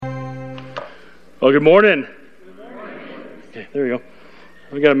Well, good morning. Okay, there you go.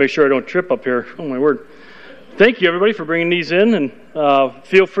 We got to make sure I don't trip up here. Oh, my word. Thank you, everybody, for bringing these in. And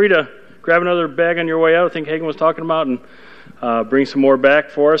feel free to grab another bag on your way out. I think Hagen was talking about, and bring some more back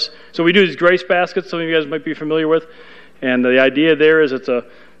for us. So we do these grace baskets, some of you guys might be familiar with. And the idea there is it's a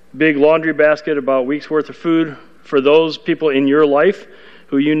big laundry basket, about a week's worth of food for those people in your life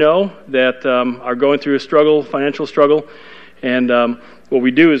who you know that are going through a struggle, financial struggle. And what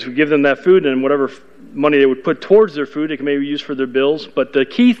we do is we give them that food, and whatever money they would put towards their food, they can maybe use for their bills. But the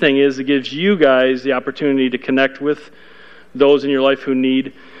key thing is it gives you guys the opportunity to connect with those in your life who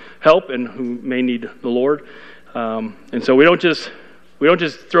need help and who may need the Lord. And so we don't just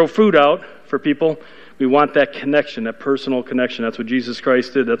throw food out for people. We want that connection, that personal connection. That's what Jesus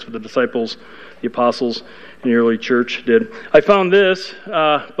Christ did. That's what the disciples, the apostles in the early church did. I found this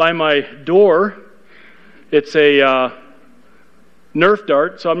by my door. It's a Nerf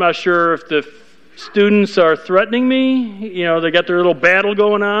dart, so I'm not sure if the students are threatening me. You know, they got their little battle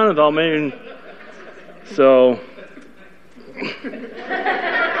going on. So,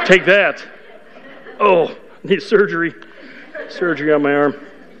 take that. Oh, need surgery. Surgery on my arm.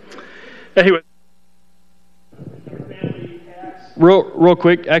 Anyway. Real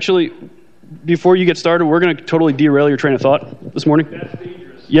quick, actually, before you get started, we're going to totally derail your train of thought this morning. That's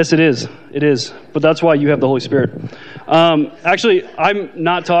dangerous. Yes, it is. It is. But that's why you have the Holy Spirit. Actually, I'm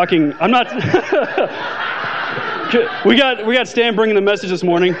not talking. I'm not. we got Stan bringing the message this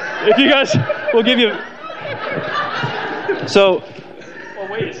morning. If you guys, we'll give you. So.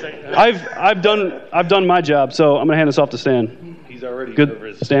 Well, wait a second. I've done my job. So I'm going to hand this off to Stan. He's already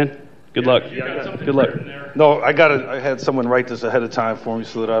good. Stan. Good luck. Good luck. No, I had someone write this ahead of time for me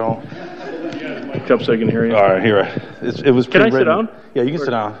so that I don't. Up so I can hear you. All right, here. It was. Can I sit down? Yeah, you can sit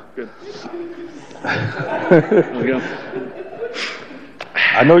down. Good. There we go.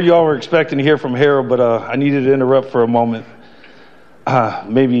 I know y'all were expecting to hear from Harold, but I needed to interrupt for a moment.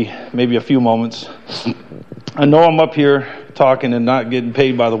 Maybe a few moments. I know I'm up here talking and not getting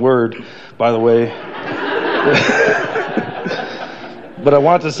paid by the word, by the way. But I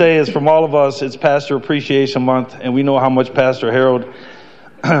want to say is from all of us, it's Pastor Appreciation Month, and we know how much Pastor Harold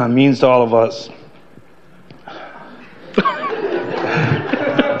means to all of us.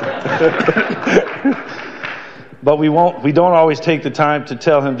 But we don't always take the time to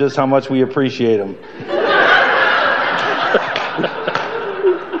tell him just how much we appreciate him.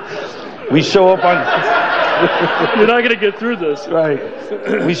 We show up on... You're not going to get through this.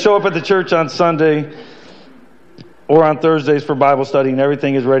 Right. We show up at the church on Sunday or on Thursdays for Bible study, and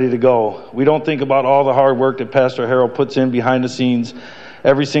everything is ready to go. We don't think about all the hard work that Pastor Harold puts in behind the scenes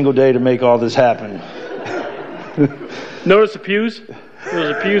every single day to make all this happen. Notice the pews?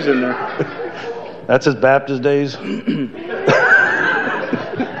 There's a pews in there. That's his Baptist days. The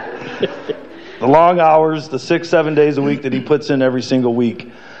long hours, the 6-7 days a week that he puts in every single week.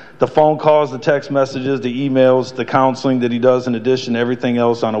 The phone calls, the text messages, the emails, the counseling that he does in addition to everything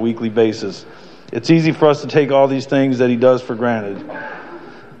else on a weekly basis. It's easy for us to take all these things that he does for granted.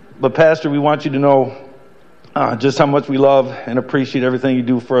 But Pastor, we want you to know just how much we love and appreciate everything you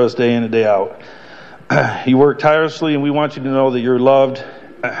do for us day in and day out. You work tirelessly, and we want you to know that you're loved.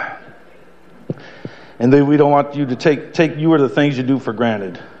 And that we don't want you to take you or the things you do for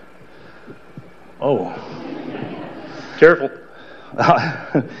granted. Oh. Careful.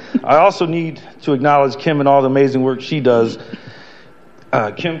 I also need to acknowledge Kim and all the amazing work she does.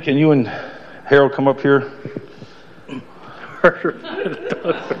 Kim, can you and Harold come up here?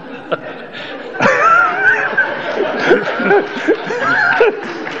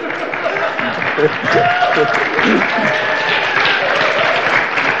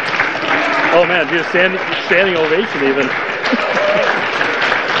 Oh man, you're standing ovation even.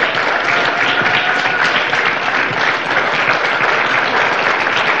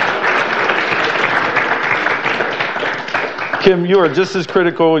 Kim, you are just as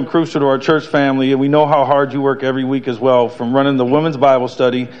critical and crucial to our church family, and we know how hard you work every week as well, from running the women's Bible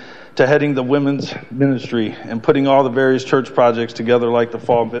study to heading the women's ministry and putting all the various church projects together like the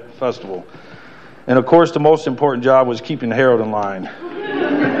Fall Festival. And of course, the most important job was keeping Harold in line.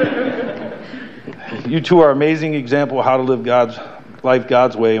 You two are an amazing example of how to live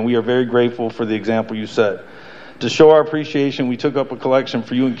God's way, and we are very grateful for the example you set. To show our appreciation, we took up a collection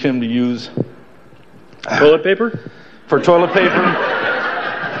for you and Kim to use. Toilet paper? For toilet paper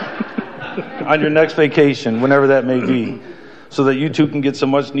on your next vacation, whenever that may be, so that you two can get some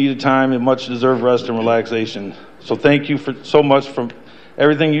much needed time and much deserved rest and relaxation. So thank you so much for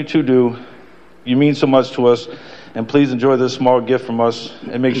everything you two do. You mean so much to us, and please enjoy this small gift from us,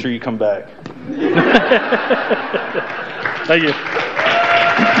 and make sure you come back. Thank you.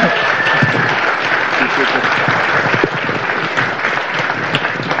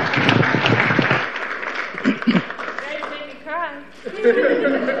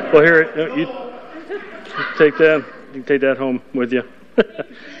 Well, here, you take that. You can take that home with you.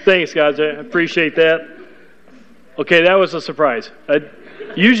 Thanks, guys. I appreciate that. Okay, that was a surprise.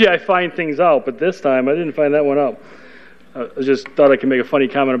 Usually I find things out, but this time I didn't find that one out. I just thought I could make a funny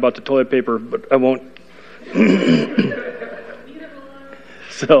comment about the toilet paper, but I won't.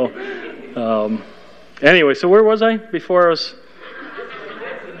 Anyway, so where was I before I was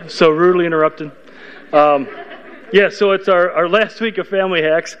so rudely interrupted? So it's our last week of Family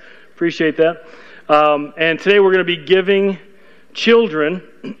Hacks. Appreciate that. And today we're going to be giving children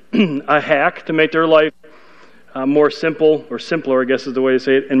a hack to make their life more simple, or simpler, I guess is the way to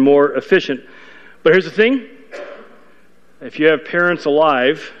say it, and more efficient. But here's the thing. If you have parents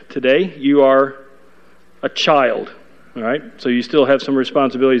alive today, you are a child. All right? So you still have some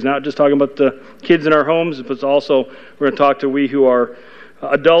responsibilities, not just talking about the kids in our homes, but also we're going to talk to we who are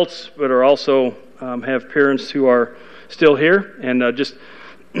adults, but are also have parents who are still here. And just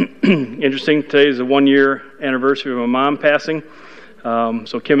interesting, today is the 1-year anniversary of my mom passing.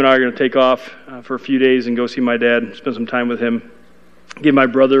 So Kim and I are going to take off for a few days and go see my dad, spend some time with him, give my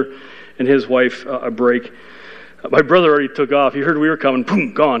brother and his wife a break. My brother already took off. He heard we were coming,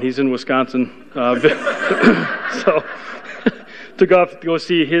 boom, gone. He's in Wisconsin. So took off to go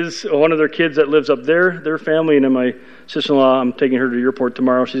see one of their kids that lives up there, their family, and then my sister-in-law, I'm taking her to the airport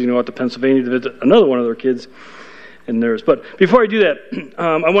tomorrow. She's going to go out to Pennsylvania to visit another one of their kids and theirs. But before I do that,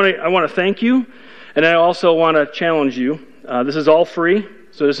 I want to thank you, and I also want to challenge you. This is all free,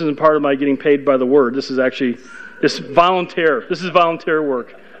 so this isn't part of my getting paid by the word. This is actually volunteer. This is volunteer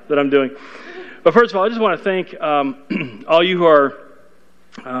work that I'm doing. But first of all, I just want to thank all you who are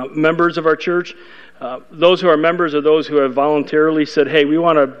members of our church. Those who are members are those who have voluntarily said, hey, we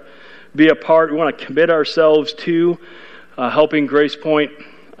want to be a part, we want to commit ourselves to helping Grace Point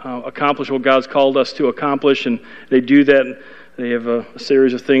accomplish what God's called us to accomplish, and they do that. They have a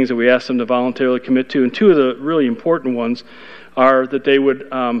series of things that we ask them to voluntarily commit to, and two of the really important ones are that they would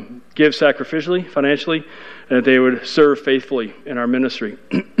give sacrificially, financially, and that they would serve faithfully in our ministry.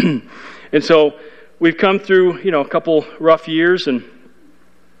 And so we've come through, a couple rough years, and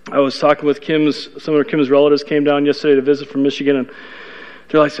I was talking with some of Kim's relatives came down yesterday to visit from Michigan, and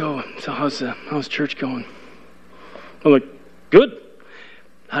they're like, so how's church going? I'm like, good.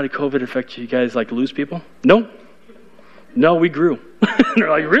 How did COVID affect you? You guys lose people? No, we grew. They're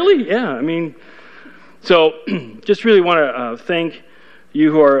like, really? Yeah, so just really want to thank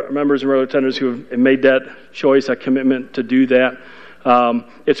you who are members and road attenders who have made that choice, that commitment to do that.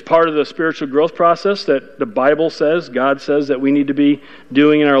 It's part of the spiritual growth process that the Bible says, God says that we need to be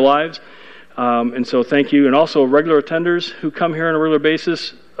doing in our lives. And so thank you. And also regular attenders who come here on a regular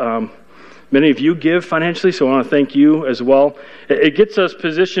basis. Many of you give financially, so I want to thank you as well. It gets us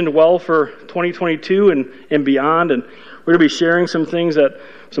positioned well for 2022 and beyond. And we're going to be sharing some plans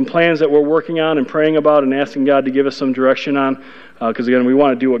that we're working on and praying about and asking God to give us some direction on. Because again, we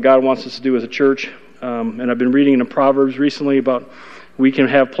want to do what God wants us to do as a church. And I've been reading in the Proverbs recently about we can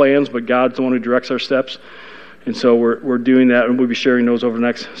have plans, but God's the one who directs our steps. And so we're doing that, and we'll be sharing those over the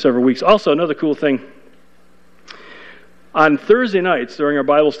next several weeks. Also, another cool thing. On Thursday nights during our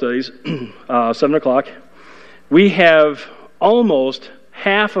Bible studies, 7 o'clock, we have almost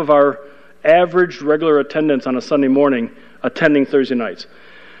half of our average regular attendance on a Sunday morning attending Thursday nights.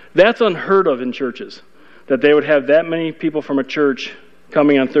 That's unheard of in churches, that they would have that many people from a church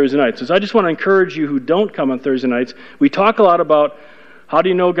coming on Thursday nights. So I just want to encourage you who don't come on Thursday nights. We talk a lot about how do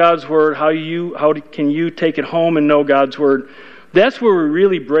you know God's Word, how can you take it home and know God's Word. That's where we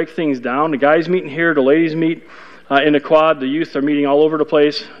really break things down. The guys meet in here, the ladies meet in the quad, the youth are meeting all over the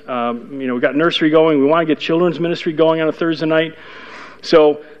place. We've got nursery going. We want to get children's ministry going on a Thursday night.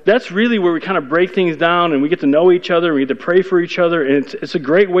 So that's really where we kind of break things down and we get to know each other, we get to pray for each other, and it's a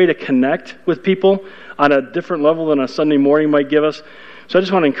great way to connect with people on a different level than a Sunday morning might give us. So I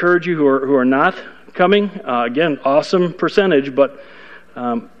just want to encourage you who are not coming. Again, awesome percentage, but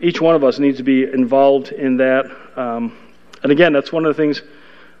each one of us needs to be involved in that. And again, that's one of the things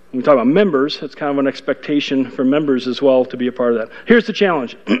when we talk about members, it's kind of an expectation for members as well to be a part of that. Here's the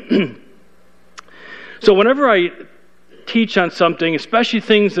challenge. So whenever I teach on something, especially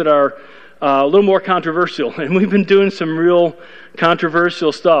things that are a little more controversial, and we've been doing some real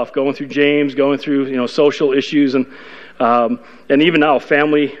controversial stuff, going through James, going through social issues, and even now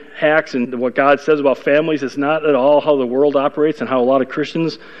family hacks and what God says about families is not at all how the world operates and how a lot of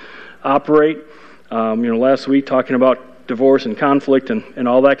Christians operate. Last week talking about divorce and conflict and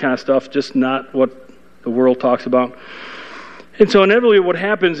all that kind of stuff, just not what the world talks about. And so inevitably what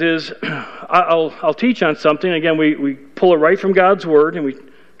happens is I'll teach on something. Again, we pull it right from God's Word, and we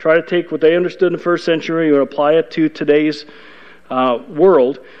try to take what they understood in the first century and apply it to today's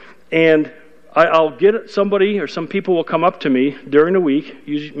world. And I'll get somebody or some people will come up to me during the week,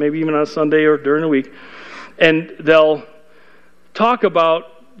 usually maybe even on a Sunday or during the week, and they'll talk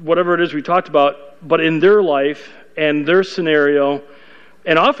about whatever it is we talked about, but in their life and their scenario.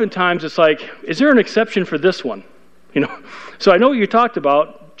 And oftentimes it's like, is there an exception for this one? So I know what you talked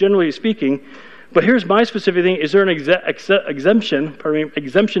about, generally speaking, but here's my specific thing. Is there an exemption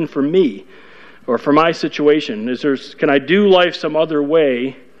for me or for my situation? Can I do life some other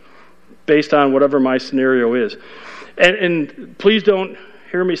way based on whatever my scenario is? And please don't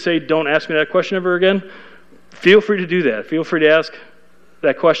hear me say, don't ask me that question ever again. Feel free to do that. Feel free to ask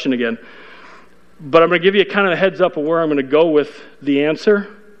that question again. But I'm going to give you kind of a heads up of where I'm going to go with the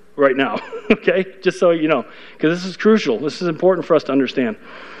answer right now, okay? Just so you know, because this is crucial. This is important for us to understand.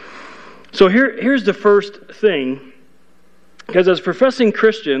 So here's the first thing, because as professing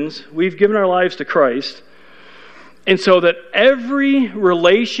Christians, we've given our lives to Christ, and so that every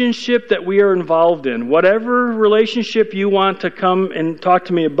relationship that we are involved in, whatever relationship you want to come and talk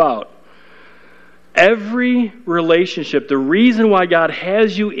to me about, every relationship, the reason why God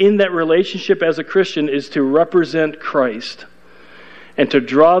has you in that relationship as a Christian is to represent Christ and to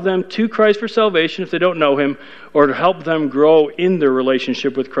draw them to Christ for salvation if they don't know Him, or to help them grow in their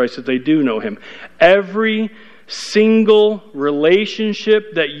relationship with Christ if they do know Him. Every single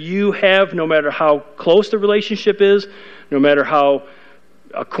relationship that you have, no matter how close the relationship is, no matter how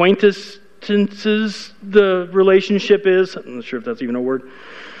acquaintances the relationship is, I'm not sure if that's even a word.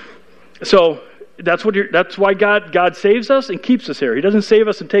 So that's why God saves us and keeps us here. He doesn't save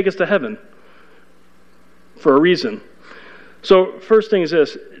us and take us to heaven for a reason. So first thing is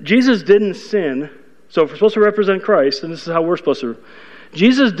this: Jesus didn't sin. So if we're supposed to represent Christ, and this is how we're supposed to,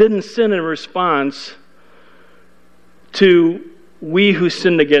 Jesus didn't sin in response to we who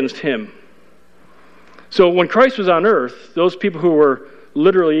sinned against Him. So when Christ was on earth, those people who were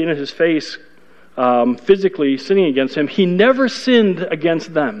literally in His face, physically sinning against Him, He never sinned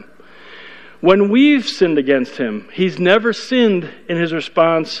against them. When we've sinned against Him, He's never sinned in His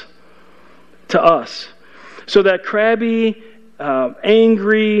response to us. So that crabby,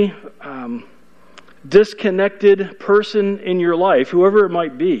 angry, disconnected person in your life, whoever it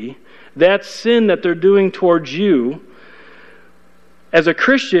might be, that sin that they're doing towards you, as a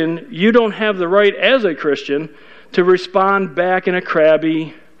Christian, you don't have the right as a Christian to respond back in a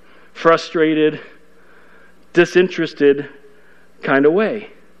crabby, frustrated, disinterested kind of way.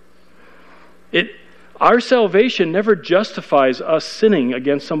 Our salvation never justifies us sinning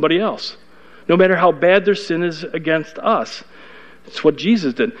against somebody else, no matter how bad their sin is against us. It's what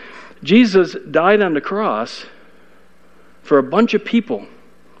Jesus did. Jesus died on the cross for a bunch of people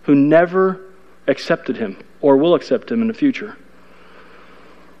who never accepted Him or will accept Him in the future.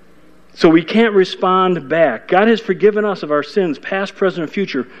 So we can't respond back. God has forgiven us of our sins, past, present, and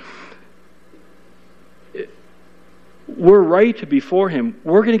future. We're right before Him.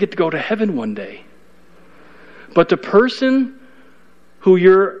 We're going to get to go to heaven one day. But the person who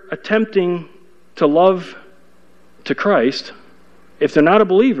you're attempting to love to Christ, if they're not a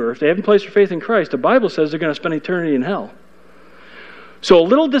believer, if they haven't placed their faith in Christ, the Bible says they're going to spend eternity in hell. So a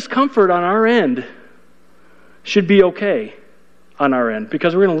little discomfort on our end should be okay on our end,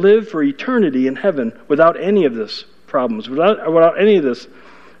 because we're going to live for eternity in heaven without any of this problems, without any of this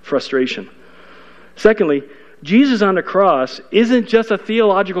frustration. Secondly, Jesus on the cross isn't just a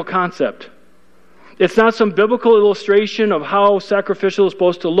theological concept. It's not some biblical illustration of how sacrificial is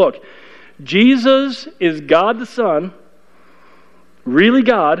supposed to look. Jesus is God the Son, really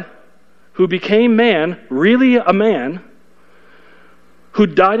God, who became man, really a man, who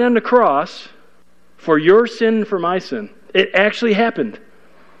died on the cross for your sin and for my sin. It actually happened.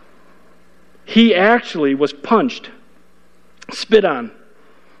 He actually was punched, spit on,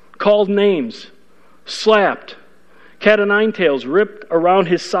 called names, slapped, cat o' nine tails ripped around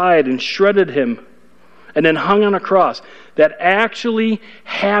his side and shredded him, and then hung on a cross. That actually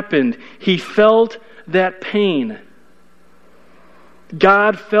happened. He felt that pain.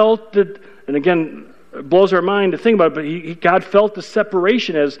 God felt that, and again, it blows our mind to think about it, but God felt the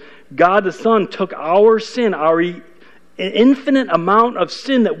separation as God the Son took our sin, our infinite amount of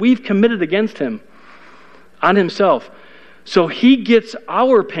sin that we've committed against Him, on Himself. So He gets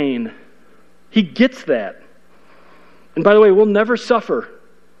our pain. He gets that. And by the way, we'll never suffer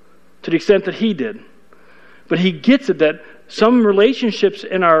to the extent that He did. But He gets it that some relationships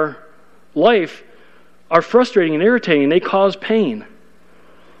in our life are frustrating and irritating, and they cause pain.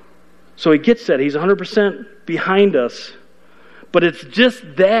 So He gets that. He's 100% behind us. But it's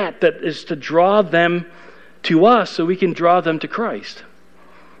just that is to draw them to us so we can draw them to Christ.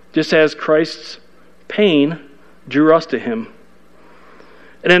 Just as Christ's pain drew us to Him.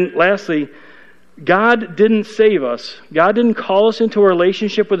 And then lastly, God didn't save us. God didn't call us into a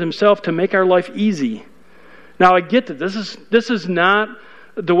relationship with himself to make our life easy. Now, I get that this is not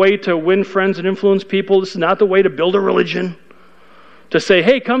the way to win friends and influence people. This is not the way to build a religion, to say,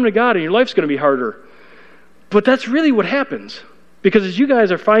 hey, come to God and your life's going to be harder. But that's really what happens. Because as you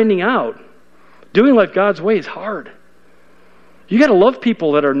guys are finding out, doing life God's way is hard. You got to love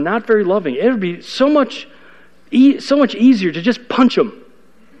people that are not very loving. It would be so much easier to just punch them.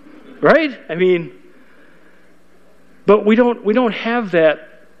 Right? I mean, but we don't have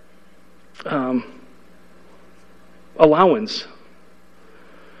that allowance.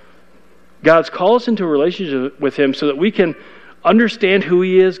 God's called us into a relationship with him so that we can understand who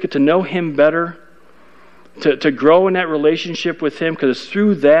he is, get to know him better, to grow in that relationship with him, because it's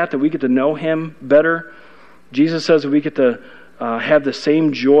through that we get to know him better. Jesus says that we get to have the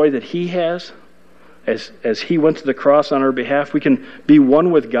same joy that he has. As he went to the cross on our behalf, we can be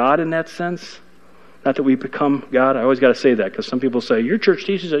one with God in that sense. Not that we become God. I always got to say that because some people say, your church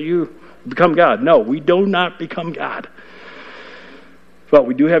teaches that you become God. No, we do not become God. But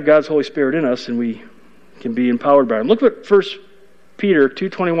we do have God's Holy Spirit in us, and we can be empowered by him. Look at 1 Peter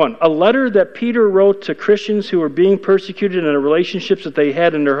 2:21. A letter that Peter wrote to Christians who were being persecuted in the relationships that they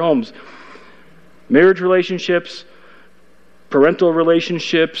had in their homes. Marriage relationships, parental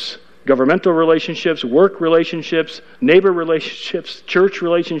relationships, governmental relationships, work relationships, neighbor relationships, church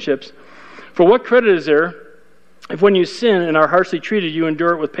relationships. For what credit is there if when you sin and are harshly treated, you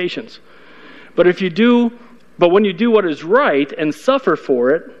endure it with patience? But when you do what is right and suffer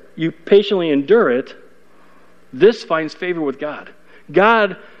for it, you patiently endure it, this finds favor with God.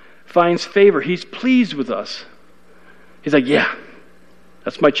 God finds favor. He's pleased with us. He's like, yeah,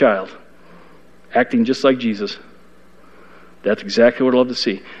 that's my child, acting just like Jesus. That's exactly what I'd love to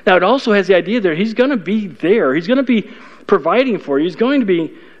see. Now, it also has the idea there, he's going to be there. He's going to be providing for you. He's going to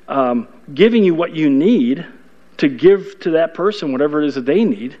be giving you what you need to give to that person, whatever it is that they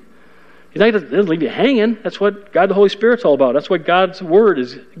need. He's not going to leave you hanging. That's what God the Holy Spirit's all about. That's what God's Word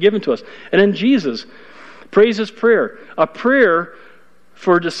is given to us. And then Jesus prays this prayer, a prayer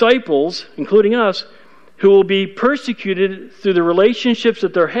for disciples, including us, who will be persecuted through the relationships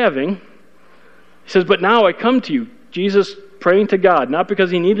that they're having. He says, but now I come to you. Jesus praying to God, not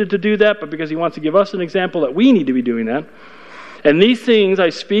because he needed to do that, but because he wants to give us an example that we need to be doing that. And these things I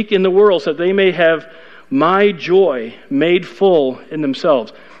speak in the world so that they may have my joy made full in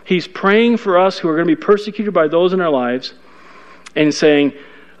themselves. He's praying for us who are going to be persecuted by those in our lives and saying,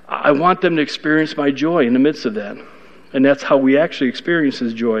 I want them to experience my joy in the midst of that. And that's how we actually experience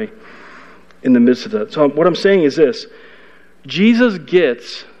his joy in the midst of that. So what I'm saying is this. Jesus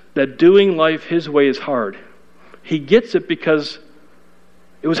gets that doing life his way is hard. He gets it because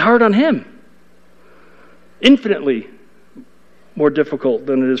it was hard on him. Infinitely more difficult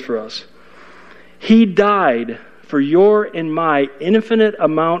than it is for us. He died for your and my infinite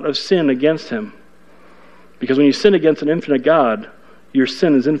amount of sin against him. Because when you sin against an infinite God, your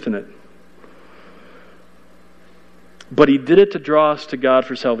sin is infinite. But he did it to draw us to God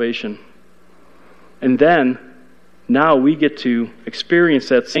for salvation. And then, now we get to experience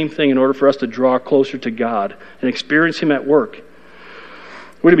that same thing in order for us to draw closer to God and experience him at work.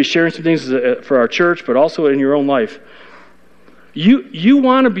 We're going to be sharing some things for our church, but also in your own life. You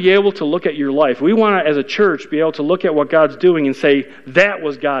want to be able to look at your life. We want to, as a church, be able to look at what God's doing and say, that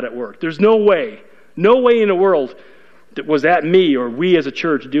was God at work. There's no way in the world was that me or we as a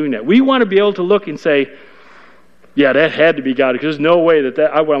church doing that. We want to be able to look and say, yeah, that had to be God, because there's no way that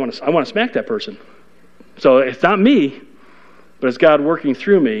I want to smack that person. So it's not me, but it's God working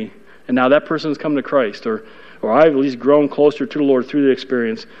through me, and now that person's come to Christ, or I've at least grown closer to the Lord through the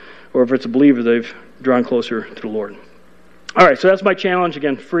experience, or if it's a believer, they've drawn closer to the Lord. All right, so that's my challenge.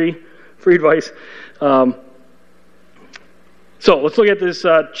 Again, free advice. So let's look at this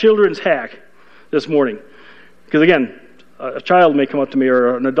children's hack this morning. Because again, a child may come up to me,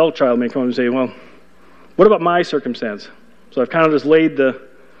 or an adult child may come up and say, well, what about my circumstance? So I've kind of just laid the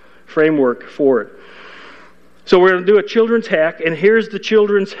framework for it. So we're going to do a children's hack, and here's the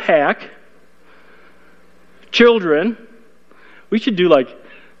children's hack. Children, we should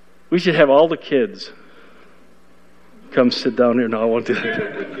have all the kids come sit down here. No, I won't do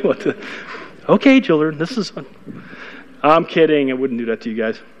that. Okay, children, this is fun. I'm kidding. I wouldn't do that to you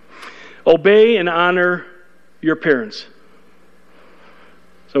guys. Obey and honor your parents.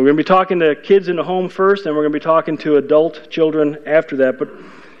 So we're going to be talking to kids in the home first, and we're going to be talking to adult children after that. But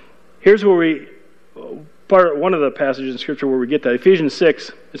here's where one of the passages in Scripture where we get that. Ephesians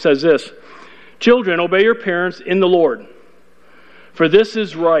 6, it says this, children, obey your parents in the Lord, for this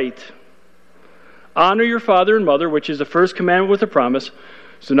is right. Honor your father and mother, which is the first commandment with a promise,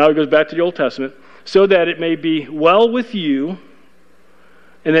 So now it goes back to the Old Testament. So that it may be well with you,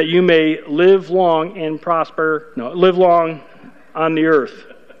 and that you may live long and prosper. No, live long on the earth.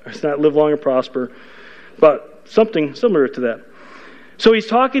 It's not live long and prosper, but something similar to that. So he's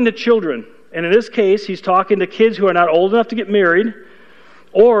talking to children. And in this case, he's talking to kids who are not old enough to get married,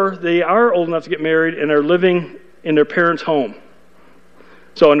 or they are old enough to get married and are living in their parents' home.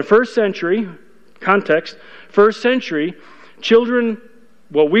 So in the first century, context, first century, children,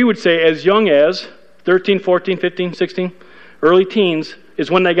 what we would say as young as 13, 14, 15, 16, early teens,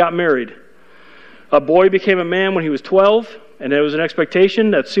 is when they got married. A boy became a man when he was 12, and there was an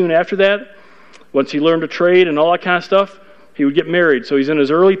expectation that soon after that, once he learned a trade and all that kind of stuff, he would get married. So he's in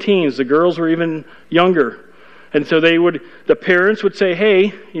his early teens. The girls were even younger. And so the parents would say,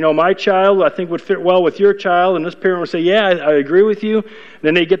 hey, my child I think would fit well with your child. And this parent would say, yeah, I agree with you. And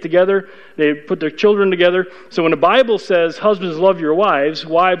then they get together, they put their children together. So when the Bible says, husbands love your wives,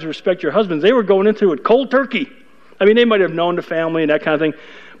 wives respect your husbands, they were going into it cold turkey. I mean, they might have known the family and that kind of thing.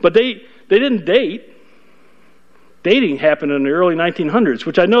 But they didn't date. Dating happened in the early 1900s,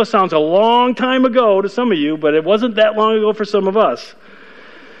 which I know sounds a long time ago to some of you, but it wasn't that long ago for some of us.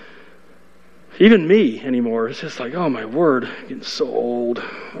 Even me anymore. It's just like, oh my word, I'm getting so old.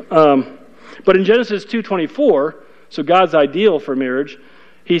 But in Genesis 2:24, so God's ideal for marriage,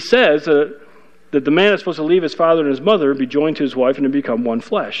 he says that the man is supposed to leave his father and his mother, be joined to his wife, and to become one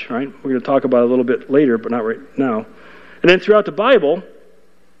flesh, right? We're going to talk about it a little bit later, but not right now. And then throughout the Bible,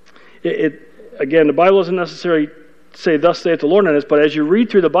 again, the Bible doesn't necessarily say, thus saith the Lord on this, but as you read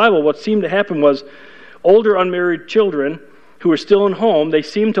through the Bible, what seemed to happen was older unmarried children who were still in home, they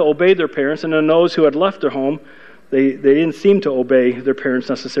seemed to obey their parents, and then those who had left their home, they didn't seem to obey their parents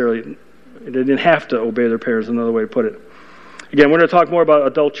necessarily. They didn't have to obey their parents, another way to put it. Again, we're going to talk more about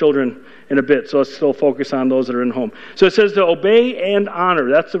adult children in a bit, so let's still focus on those that are in home. So it says to obey and honor.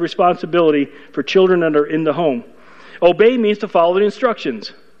 That's the responsibility for children that are in the home. Obey means to follow the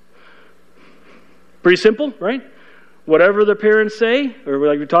instructions. Pretty simple, right? Whatever the parents say, or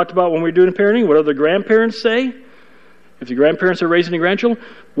like we talked about when we were doing parenting, whatever the grandparents say, if the grandparents are raising the grandchildren,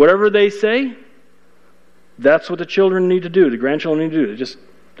 whatever they say, that's what the children need to do, the grandchildren need to do.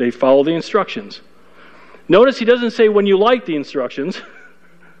 They follow the instructions. Notice he doesn't say when you like the instructions,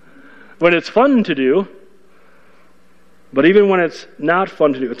 when it's fun to do, but even when it's not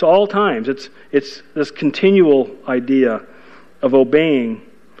fun to do. It's all times. It's this continual idea of obeying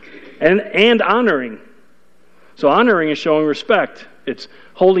and honoring. So honoring is showing respect. It's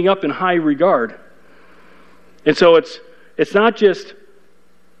holding up in high regard. And so it's not just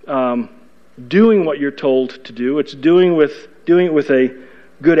doing what you're told to do. It's doing it with a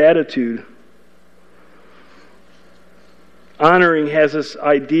good attitude. Honoring has this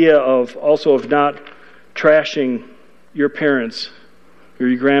idea of not trashing your parents or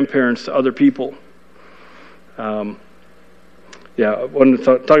your grandparents to other people. When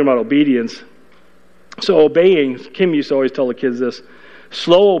talking about obedience. So obeying, Kim used to always tell the kids this,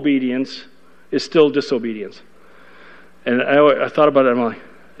 slow obedience is still disobedience. And I thought about it, I'm like,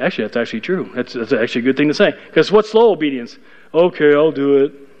 actually, that's actually true. That's actually a good thing to say. Because what's slow obedience? Okay, I'll do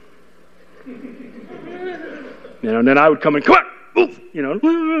it. And then I would come and, come on,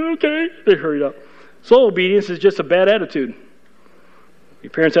 move, okay. They hurried up. Slow obedience is just a bad attitude.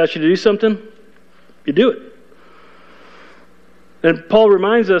 Your parents ask you to do something, you do it. And Paul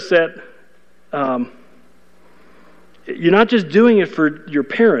reminds us that you're not just doing it for your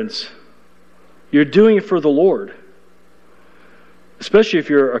parents, you're doing it for the Lord. Especially if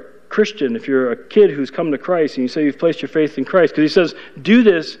you're a Christian, if you're a kid who's come to Christ and you say you've placed your faith in Christ. Because he says, do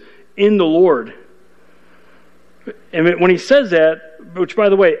this in the Lord. And when he says that, which by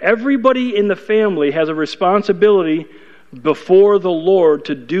the way, everybody in the family has a responsibility before the Lord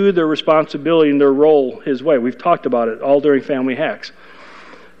to do their responsibility and their role His way. We've talked about it all during Family Hacks.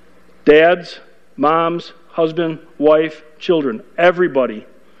 Dads, moms, husband, wife, children, everybody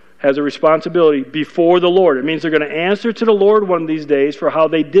has a responsibility before the Lord. It means they're going to answer to the Lord one of these days for how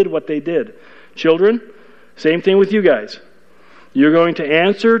they did what they did. Children, same thing with you guys. You're going to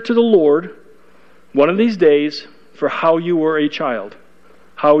answer to the Lord one of these days for how you were a child,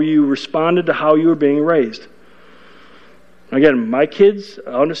 how you responded to how you were being raised. Again, my kids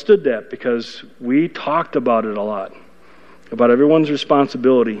understood that because we talked about it a lot, about everyone's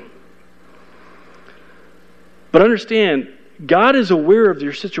responsibility. But understand, God is aware of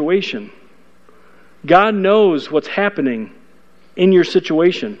your situation. God knows what's happening in your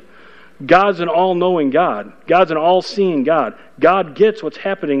situation. God's an all-knowing God. God's an all-seeing God. God gets what's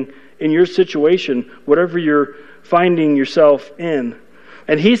happening in your situation, whatever you're finding yourself in.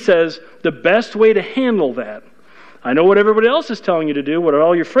 And He says the best way to handle that, I know what everybody else is telling you to do, what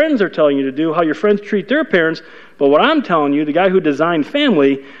all your friends are telling you to do, how your friends treat their parents, but what I'm telling you, the guy who designed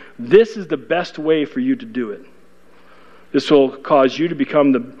family, this is the best way for you to do it. This will cause you to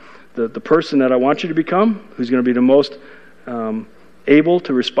become the person that I want you to become, who's going to be the most able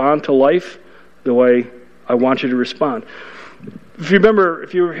to respond to life the way I want you to respond. If you remember,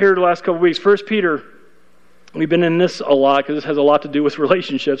 if you were here the last couple of weeks, 1 Peter, we've been in this a lot because this has a lot to do with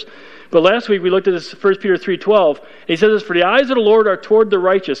relationships. But last week we looked at this 1 Peter 3:12. And he says this, for the eyes of the Lord are toward the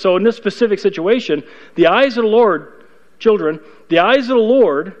righteous. So in this specific situation, the eyes of the Lord, children, the eyes of the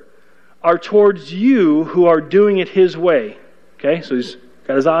Lord are towards you who are doing it his way. Okay, so he's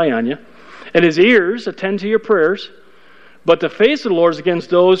got his eye on you. And his ears attend to your prayers. But the face of the Lord is against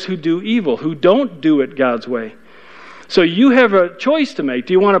those who do evil, who don't do it God's way. So you have a choice to make.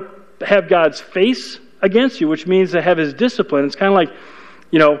 Do you want to have God's face against you, which means to have his discipline? It's kind of like,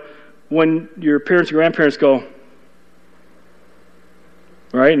 when your parents and grandparents go,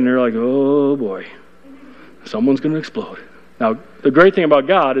 right? And they're like, oh boy, someone's going to explode. Now, the great thing about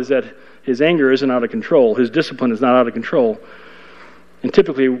God is that his anger isn't out of control. His discipline is not out of control. And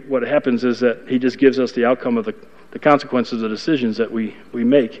typically what happens is that he just gives us the outcome of the consequences of the decisions that we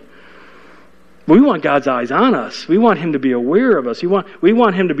make. We want God's eyes on us. We want him to be aware of us. We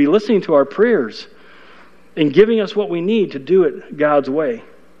want him to be listening to our prayers and giving us what we need to do it God's way.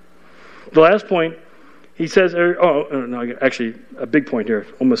 The last point, he says, actually, a big point here.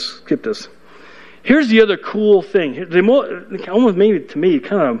 Almost skipped this. Here's the other cool thing. Almost maybe to me,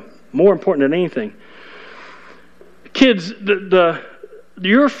 kind of more important than anything. Kids,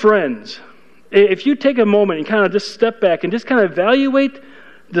 your friends, if you take a moment and kind of just step back and just kind of evaluate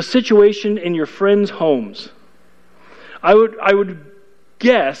the situation in your friends' homes, I would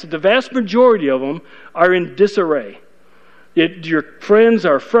guess that the vast majority of them are in disarray. Your friends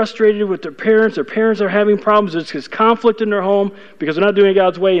are frustrated with their parents are having problems, there's conflict in their home because they're not doing it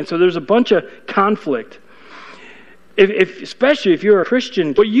God's way, and so there's a bunch of conflict. Especially if you're a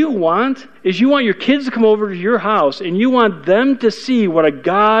Christian, what you want is you want your kids to come over to your house and you want them to see what a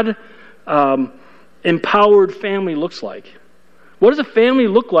God empowered family looks like. What does a family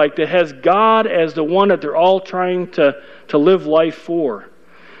look like that has God as the one that they're all trying to live life for?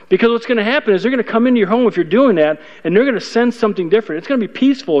 Because what's going to happen is they're going to come into your home if you're doing that, and they're going to sense something different. It's going to be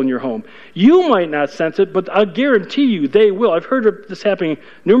peaceful in your home. You might not sense it, but I guarantee you they will. I've heard of this happening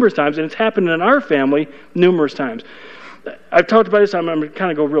numerous times, and it's happened in our family numerous times. I've talked about this. I'm going to kind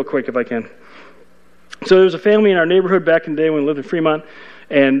of go real quick if I can. So there was a family in our neighborhood back in the day when we lived in Fremont,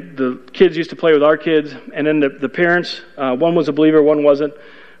 and the kids used to play with our kids, and then the parents, one was a believer, one wasn't,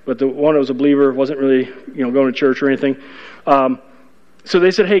 but the one that was a believer wasn't really going to church or anything. So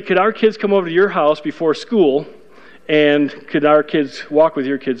they said, hey, could our kids come over to your house before school, and could our kids walk with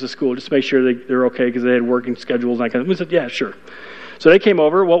your kids to school just to make sure they're okay because they had working schedules and that kind of thing. We said, yeah, sure. So they came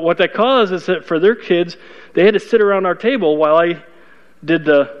over. Well, what that caused is that for their kids, they had to sit around our table while I did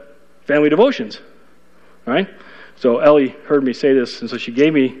the family devotions. All right? So Ellie heard me say this, and so she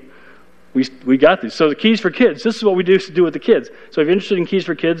gave me, we got these. So the Keys for Kids, this is what we used to do with the kids. So if you're interested in Keys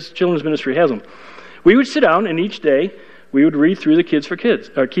for Kids, Children's Ministry has them. We would sit down, and each day, we would read through the Keys for Kids,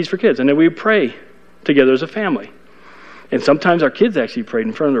 and then we would pray together as a family. And sometimes our kids actually prayed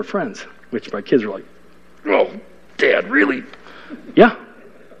in front of their friends, which my kids were like, oh, Dad, really? Yeah.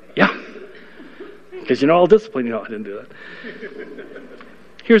 Because I'll discipline you. No, I didn't do that.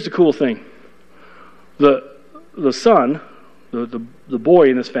 Here's the cool thing. The son, the boy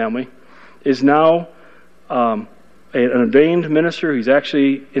in this family, is now an ordained minister. He's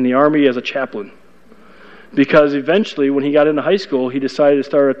actually in the Army as a chaplain. Because eventually, when he got into high school, he decided to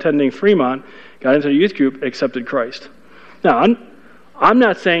start attending Fremont, got into the youth group, accepted Christ. Now, I'm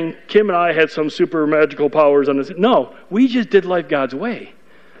not saying Kim and I had some super magical powers on this. No, we just did life God's way.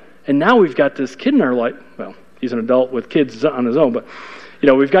 And now we've got this kid in our life. Well, he's an adult with kids on his own, but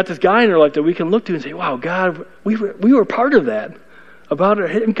we've got this guy in our life that we can look to and say, wow, God, we were part of that, about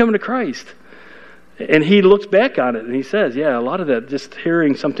him coming to Christ. And he looks back on it and he says, yeah, a lot of that, just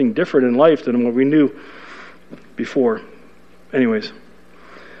hearing something different in life than what we knew before. Anyways.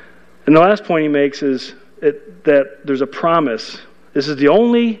 And the last point he makes is that there's a promise. This is the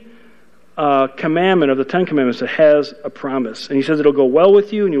only commandment of the Ten Commandments that has a promise. And he says it'll go well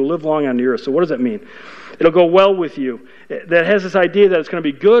with you and you'll live long on the earth. So what does that mean? It'll go well with you. That has this idea that it's going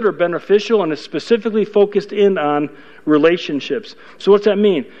to be good or beneficial, and it's specifically focused in on relationships. So what's that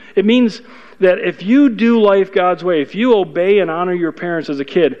mean? It means that if you do life God's way, if you obey and honor your parents as a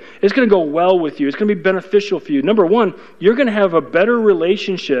kid, it's going to go well with you. It's going to be beneficial for you. Number one, you're going to have a better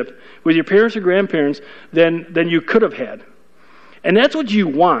relationship with your parents or grandparents than you could have had. And that's what you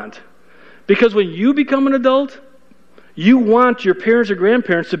want. Because when you become an adult, You want your parents or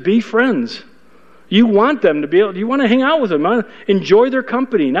grandparents to be friends. You want them to be able, you want to hang out with them, enjoy their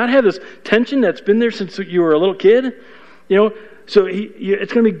company, not have this tension that's been there since you were a little kid. So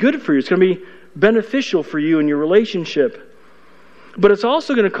it's going to be good for you. It's going to be beneficial for you in your relationship. But it's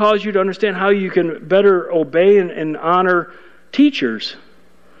also going to cause you to understand how you can better obey and honor teachers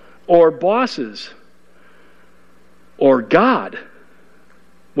or bosses or God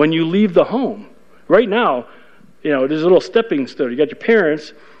when you leave the home. Right now, there's a little stepping stone. You got your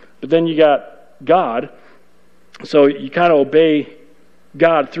parents, but then you got God. So you kind of obey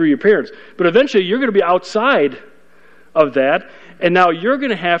God through your parents. But eventually you're going to be outside of that, and now you're going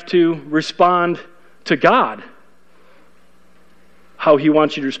to have to respond to God how He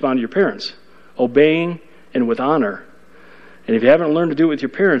wants you to respond to your parents, obeying and with honor. And if you haven't learned to do it with your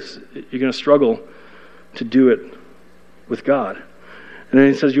parents, you're going to struggle to do it with God. And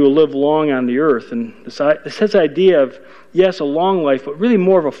then He says you will live long on the earth. And this has the idea of, yes, a long life, but really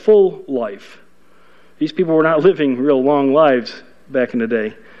more of a full life. These people were not living real long lives back in the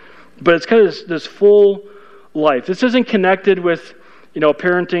day. But it's kind of this full life. This isn't connected with,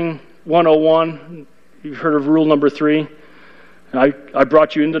 Parenting 101. You've heard of rule number 3. I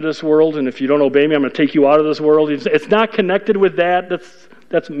brought you into this world, and if you don't obey me, I'm going to take you out of this world. It's not connected with that.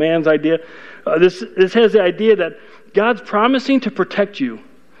 That's man's idea. This has the idea that God's promising to protect you.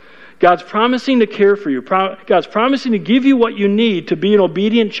 God's promising to care for you. God's promising to give you what you need to be an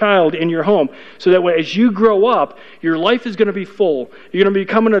obedient child in your home. So that way, as you grow up, your life is going to be full. You're going to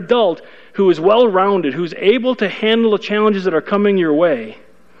become an adult who is well-rounded, who's able to handle the challenges that are coming your way.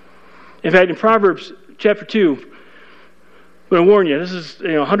 In fact, in Proverbs chapter 2, I'm going to warn you, this is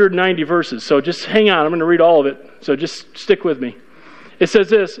 190 verses, so just hang on. I'm going to read all of it, so just stick with me. It says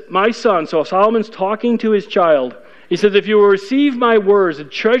this, "My son," so Solomon's talking to his child. He says, "If you will receive my words and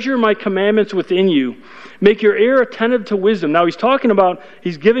treasure my commandments within you, make your ear attentive to wisdom." Now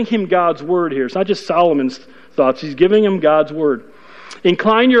he's giving him God's word here. It's not just Solomon's thoughts. He's giving him God's word.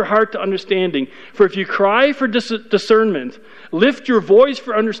 "Incline your heart to understanding. For if you cry for discernment, lift your voice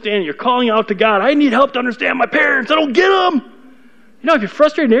for understanding." You're calling out to God. "I need help to understand my parents. I don't get them." If you're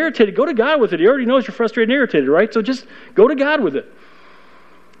frustrated and irritated, go to God with it. He already knows you're frustrated and irritated, right? So just go to God with it.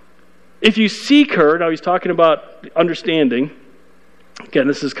 "If you seek her," now he's talking about understanding. Again,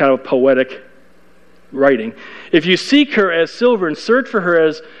 this is kind of poetic writing. "If you seek her as silver and search for her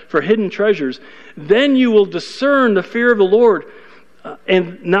as for hidden treasures, then you will discern the fear of the Lord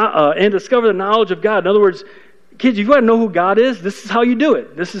and discover the knowledge of God." In other words, kids, if you want to know who God is, this is how you do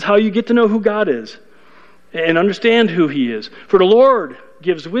it. This is how you get to know who God is and understand who He is. "For the Lord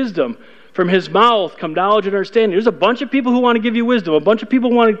gives wisdom. From His mouth come knowledge and understanding." There's a bunch of people who want to give you wisdom. A bunch of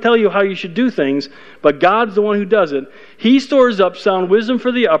people want to tell you how you should do things, but God's the one who does it. "He stores up sound wisdom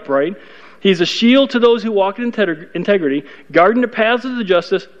for the upright. He's a shield to those who walk in integrity, guarding the paths of the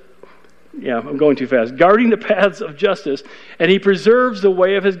justice." Yeah, I'm going too fast. "Guarding the paths of justice, and He preserves the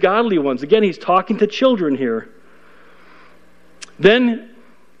way of His godly ones." Again, he's talking to children here. "Then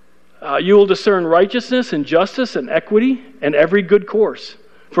you will discern righteousness and justice and equity and every good course.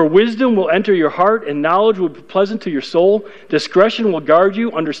 For wisdom will enter your heart, and knowledge will be pleasant to your soul. Discretion will guard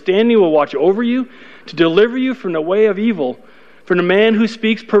you, understanding will watch over you, to deliver you from the way of evil, from the man who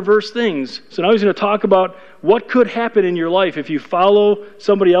speaks perverse things." So now he's going to talk about what could happen in your life if you follow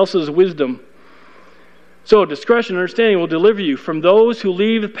somebody else's wisdom. So discretion and understanding will deliver you from those who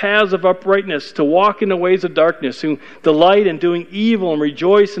leave the paths of uprightness to walk in the ways of darkness, who delight in doing evil and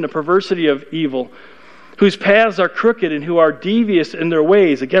rejoice in the perversity of evil, whose paths are crooked and who are devious in their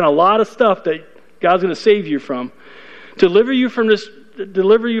ways. Again, a lot of stuff that God's going to save you from. Deliver you from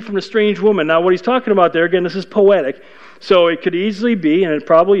the strange woman. Now, what he's talking about there, again, this is poetic, so it could easily be, and it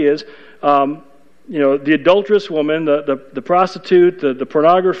probably is, the adulterous woman, the prostitute, the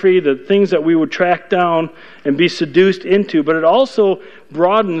pornography, the things that we would track down and be seduced into. But it also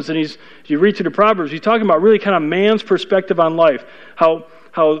broadens, and if you read through the Proverbs, he's talking about really kind of man's perspective on life, how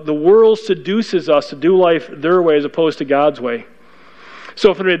the world seduces us to do life their way as opposed to God's way.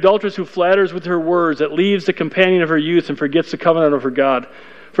 "So for the adulteress who flatters with her words, that leaves the companion of her youth and forgets the covenant of her God.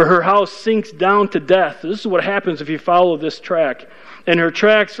 For her house sinks down to death." This is what happens if you follow this track. "And her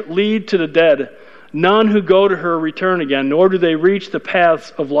tracks lead to the dead. None who go to her return again, nor do they reach the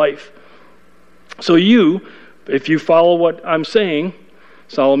paths of life." So if you follow what I'm saying,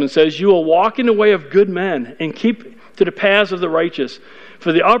 Solomon says, "you will walk in the way of good men and keep to the paths of the righteous.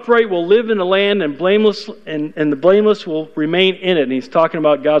 For the upright will live in the land, and the blameless will remain in it." And he's talking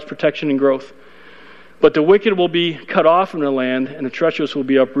about God's protection and growth. "But the wicked will be cut off from the land, and the treacherous will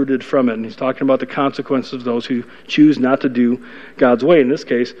be uprooted from it." And he's talking about the consequences of those who choose not to do God's way. In this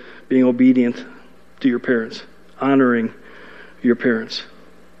case, being obedient to your parents. honoring your parents.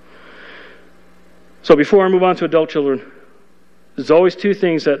 So before I move on to adult children, there's always two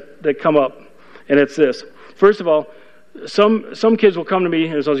things that come up, and it's this. First of all, some kids will come to me,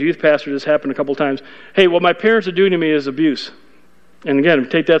 as I was a youth pastor, this happened a couple times. Hey, what my parents are doing to me is abuse. And again,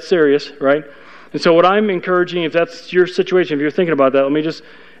 take that serious, right? And so what I'm encouraging, if that's your situation, if you're thinking about that, let me just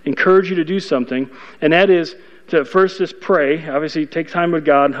encourage you to do something. And that is to first just pray. Obviously, take time with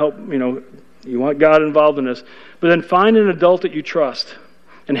God and help, you want God involved in this. But then find an adult that you trust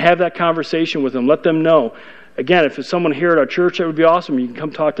and have that conversation with them. Let them know. Again, if it's someone here at our church, that would be awesome. You can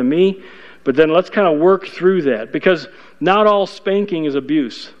come talk to me. But then let's kind of work through that, because not all spanking is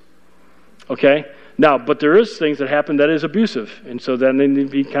abuse. Okay? Now, but there is things that happen that is abusive, and so then they need to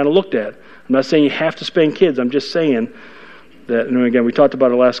be kind of looked at. I'm not saying you have to spank kids. I'm just saying that, again, we talked about it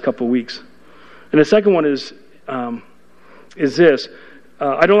the last couple of weeks. And the second one is this.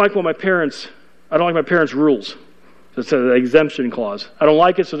 I don't like my parents' rules. It's an exemption clause. I don't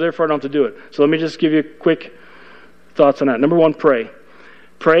like it, so therefore I don't have to do it. So let me just give you quick thoughts on that. Number one, pray.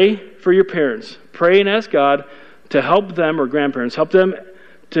 Pray for your parents. Pray and ask God to help them, or grandparents, help them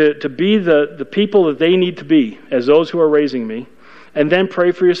to be the people that they need to be as those who are raising me. And then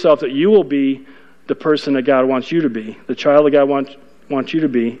pray for yourself that you will be the person that God wants you to be, the child that God wants you to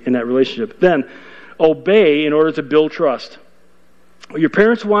be in that relationship. Then obey in order to build trust. What your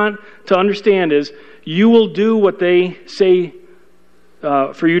parents want to understand is you will do what they say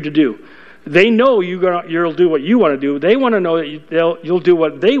for you to do. They know you'll do what you want to do. They want to know that you'll do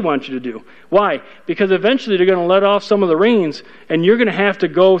what they want you to do. Why? Because eventually they're going to let off some of the reins, and you're going to have to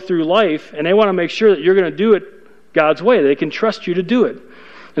go through life, and they want to make sure that you're going to do it God's way. They can trust you to do it.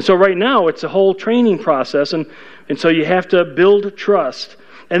 And so right now it's a whole training process, and so you have to build trust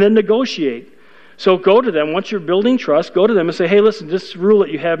and then negotiate. So go to them. Once you're building trust, go to them and say, hey, listen, this rule that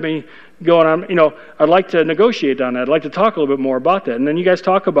you have me going on, I'd like to negotiate on that. I'd like to talk a little bit more about that. And then you guys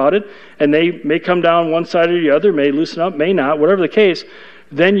talk about it, and they may come down one side or the other, may loosen up, may not, whatever the case.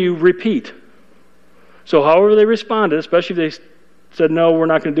 Then you repeat. So however they responded, especially if they said, no, we're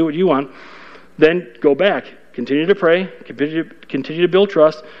not going to do what you want, then go back. Continue to pray, continue to build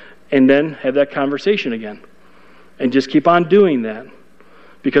trust, and then have that conversation again. And just keep on doing that.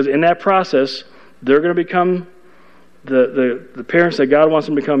 Because in that process, they're going to become the parents that God wants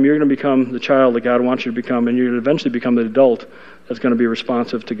them to become. You're going to become the child that God wants you to become, and you're going to eventually become the adult that's going to be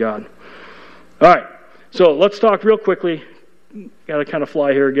responsive to God. All right, so let's talk real quickly. Got to kind of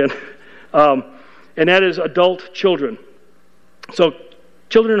fly here again. And that is adult children. So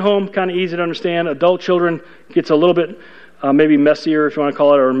children at home, kind of easy to understand. Adult children gets a little bit maybe messier, if you want to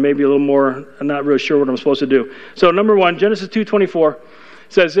call it, or maybe a little more, I'm not really sure what I'm supposed to do. So number one, Genesis 2:24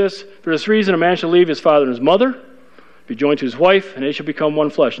 says this: for this reason a man shall leave his father and his mother, be joined to his wife, and they shall become one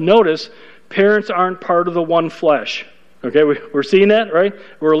flesh. Notice, parents aren't part of the one flesh. Okay, we're seeing that, right?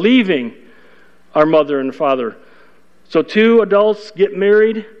 We're leaving our mother and father. So two adults get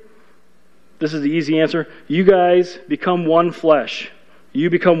married. This is the easy answer. You guys become one flesh. You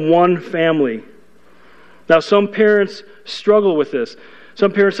become one family. Now, some parents struggle with this.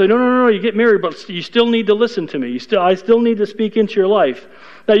 Some parents say, no, you get married, but you still need to listen to me. I still need to speak into your life.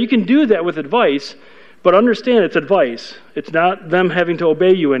 Now, you can do that with advice, but understand it's advice. It's not them having to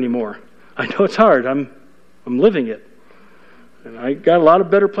obey you anymore. I know it's hard. I'm living it. And I got a lot of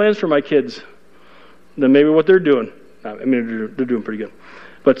better plans for my kids than maybe what they're doing. I mean, they're doing pretty good.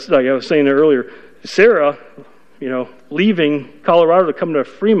 But like I was saying there earlier, Sarah, leaving Colorado to come to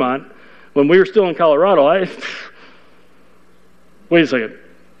Fremont, when we were still in Colorado, wait a second,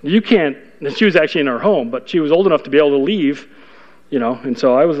 you can't, and she was actually in our home, but she was old enough to be able to leave, and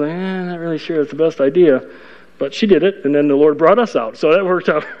so I was like, not really sure it's the best idea, but she did it, and then the Lord brought us out, so that worked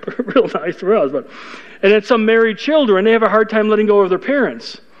out real nice for us. And then some married children, they have a hard time letting go of their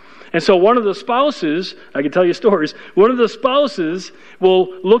parents. And so one of the spouses, I can tell you stories, one of the spouses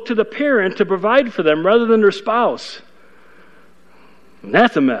will look to the parent to provide for them rather than their spouse. And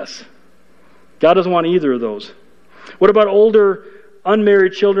that's a mess. God doesn't want either of those. What about older,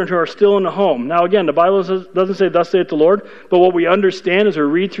 unmarried children who are still in the home? Now again, the Bible doesn't say, thus saith the Lord, but what we understand as we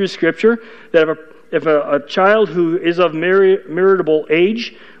read through Scripture, that if a child who is of marriageable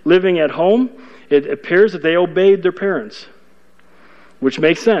age living at home, it appears that they obeyed their parents. Which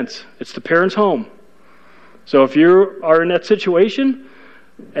makes sense. It's the parents' home. So if you are in that situation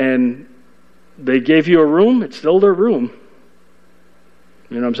and they gave you a room, it's still their room.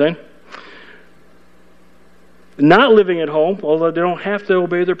 You know what I'm saying? Not living at home, although they don't have to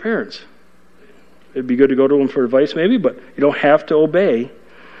obey their parents. It'd be good to go to them for advice maybe, but you don't have to obey.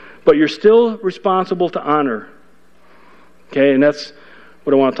 But you're still responsible to honor. Okay, and that's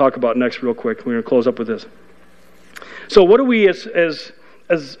what I want to talk about next real quick. We're going to close up with this. So what do we as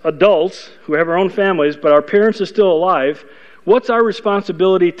adults who have our own families, but our parents are still alive, what's our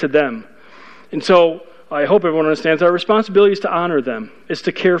responsibility to them? And so I hope everyone understands our responsibility is to honor them, is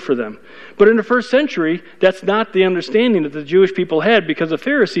to care for them. But in the first century, that's not the understanding that the Jewish people had, because the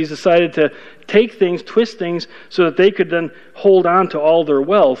Pharisees decided to take things, twist things, so that they could then hold on to all their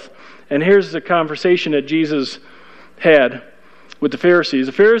wealth. And here's the conversation that Jesus had with the Pharisees.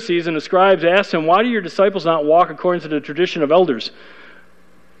 The Pharisees and the scribes asked him, why do your disciples not walk according to the tradition of elders?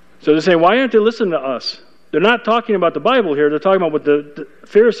 So they're saying, why aren't they listening to us? They're not talking about the Bible here. They're talking about what the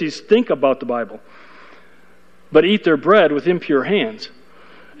Pharisees think about the Bible. But eat their bread with impure hands.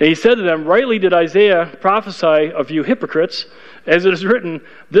 And he said to them, rightly did Isaiah prophesy of you hypocrites, as it is written,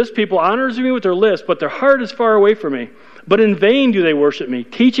 this people honors me with their lips, but their heart is far away from me. But in vain do they worship me,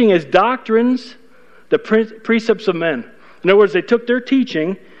 teaching as doctrines the precepts of men. In other words, they took their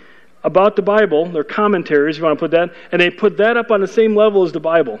teaching about the Bible, their commentaries, if you want to put that, and they put that up on the same level as the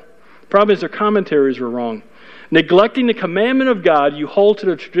Bible. The problem is their commentaries were wrong. Neglecting the commandment of God, you hold to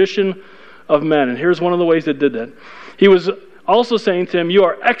the tradition of men. And here's one of the ways that did that. He was also saying to him, you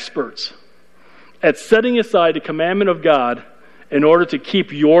are experts at setting aside the commandment of God in order to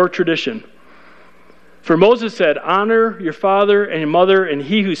keep your tradition. For Moses said, honor your father and your mother, and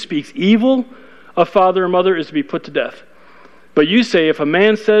he who speaks evil of father and mother is to be put to death. But you say, if a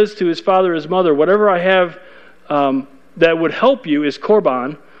man says to his father or his mother, whatever I have that would help you is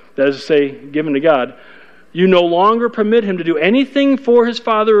korban, that is to say, given to God, you no longer permit him to do anything for his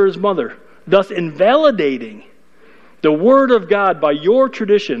father or his mother, thus invalidating the word of God by your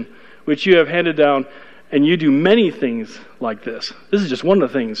tradition, which you have handed down, and you do many things like this. This is just one of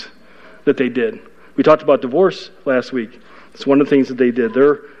the things that they did. We talked about divorce last week. It's one of the things that they did.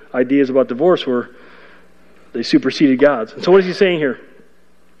 Their ideas about divorce were they superseded God's. And so what is he saying here?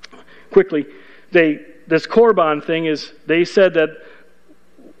 Quickly, this korban thing is, they said that,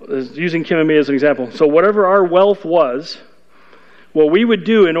 using Kim and me as an example, so whatever our wealth was, what we would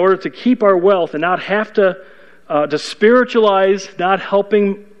do in order to keep our wealth and not have to spiritualize not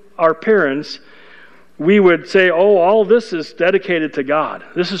helping our parents, we would say, oh, all this is dedicated to God.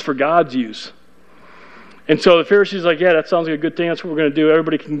 This is for God's use. And so the Pharisees are like, yeah, that sounds like a good thing. That's what we're going to do.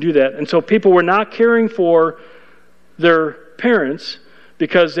 Everybody can do that. And so people were not caring for their parents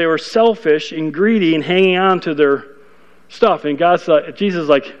because they were selfish and greedy and hanging on to their stuff. And Jesus is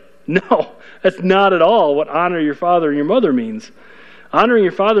like, no, that's not at all what honor your father and your mother means. Honoring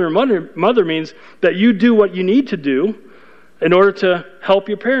your father and mother means that you do what you need to do in order to help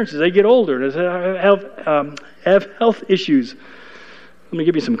your parents as they get older and have health issues. Let me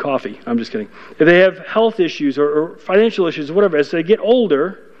give you some coffee. I'm just kidding. If they have health issues or financial issues or whatever, as they get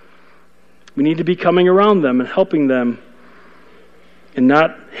older, we need to be coming around them and helping them and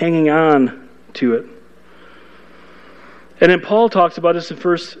not hanging on to it. And then Paul talks about this in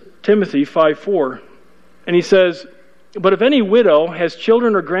 1 Timothy 5:4. And he says, but if any widow has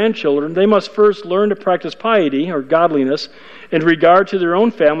children or grandchildren, they must first learn to practice piety or godliness in regard to their own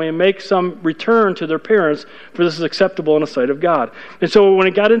family and make some return to their parents, for this is acceptable in the sight of God. And so when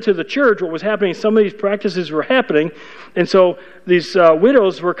it got into the church, what was happening, some of these practices were happening, and so these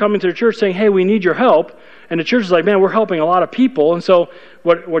widows were coming to the church saying, hey, we need your help. And the church is like, man, we're helping a lot of people. And so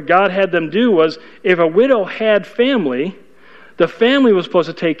what God had them do was, if a widow had family, the family was supposed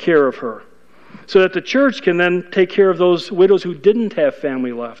to take care of her, so that the church can then take care of those widows who didn't have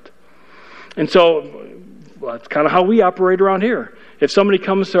family left. And so that's kind of how we operate around here. If somebody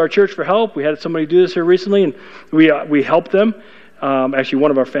comes to our church for help, we had somebody do this here recently, and we helped them. Actually,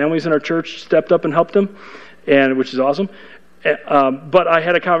 one of our families in our church stepped up and helped them, which is awesome. But I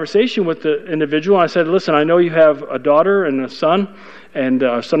had a conversation with the individual, and I said, listen, I know you have a daughter and a son and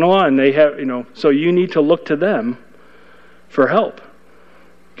a son-in-law, and they have, so you need to look to them for help.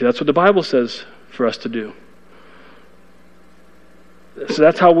 Because that's what the Bible says for us to do. So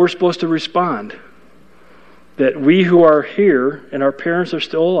that's how we're supposed to respond. That we who are here and our parents are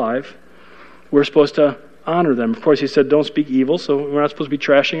still alive, we're supposed to honor them. Of course, he said don't speak evil, so we're not supposed to be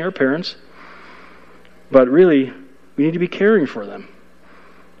trashing our parents. But really, we need to be caring for them,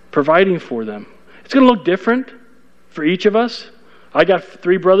 providing for them. It's going to look different for each of us. I got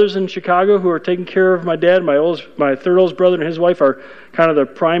 3 brothers in Chicago who are taking care of my dad. My third oldest brother and his wife are kind of the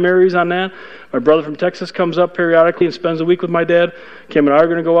primaries on that. My brother from Texas comes up periodically and spends a week with my dad. Kim and I are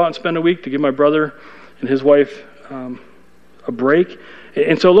going to go out and spend a week to give my brother and his wife a break.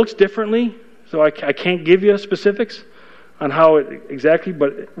 And so it looks differently. So I can't give you specifics on how it exactly,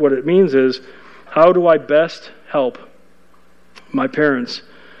 but what it means is, how do I best help my parents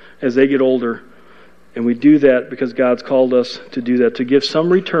as they get older? And we do that because God's called us to do that, to give some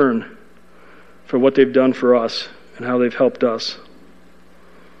return for what they've done for us and how they've helped us.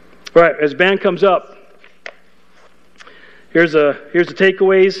 All right, as band comes up, here's the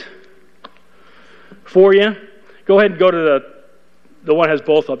takeaways for you. Go ahead and go to the one that has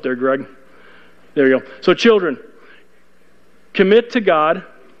both up there, Greg. There you go. So children, commit to God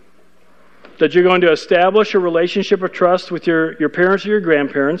that you're going to establish a relationship of trust with your parents or your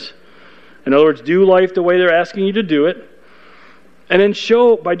grandparents. In other words, do life the way they're asking you to do it. And then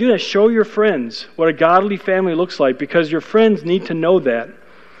by doing that, show your friends what a godly family looks like, because your friends need to know that.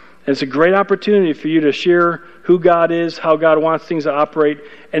 And it's a great opportunity for you to share who God is, how God wants things to operate,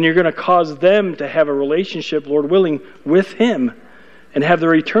 and you're going to cause them to have a relationship, Lord willing, with Him and have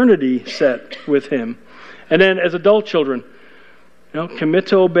their eternity set with Him. And then as adult children, commit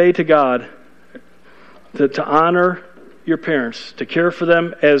to obey to God, to honor your parents, to care for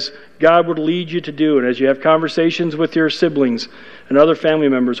them as God would lead you to do, and as you have conversations with your siblings and other family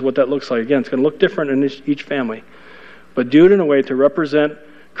members, what that looks like. Again, it's going to look different in each family. But do it in a way to represent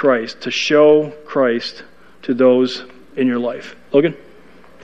Christ, to show Christ to those in your life. Logan?